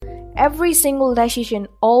Every single decision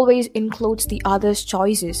always includes the other's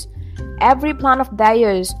choices. Every plan of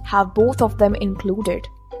theirs have both of them included.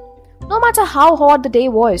 No matter how hot the day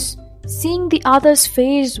was, seeing the other's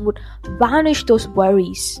face would banish those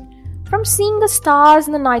worries. From seeing the stars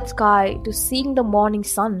in the night sky to seeing the morning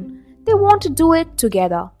sun, they want to do it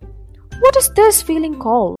together. What is this feeling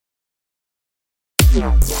called?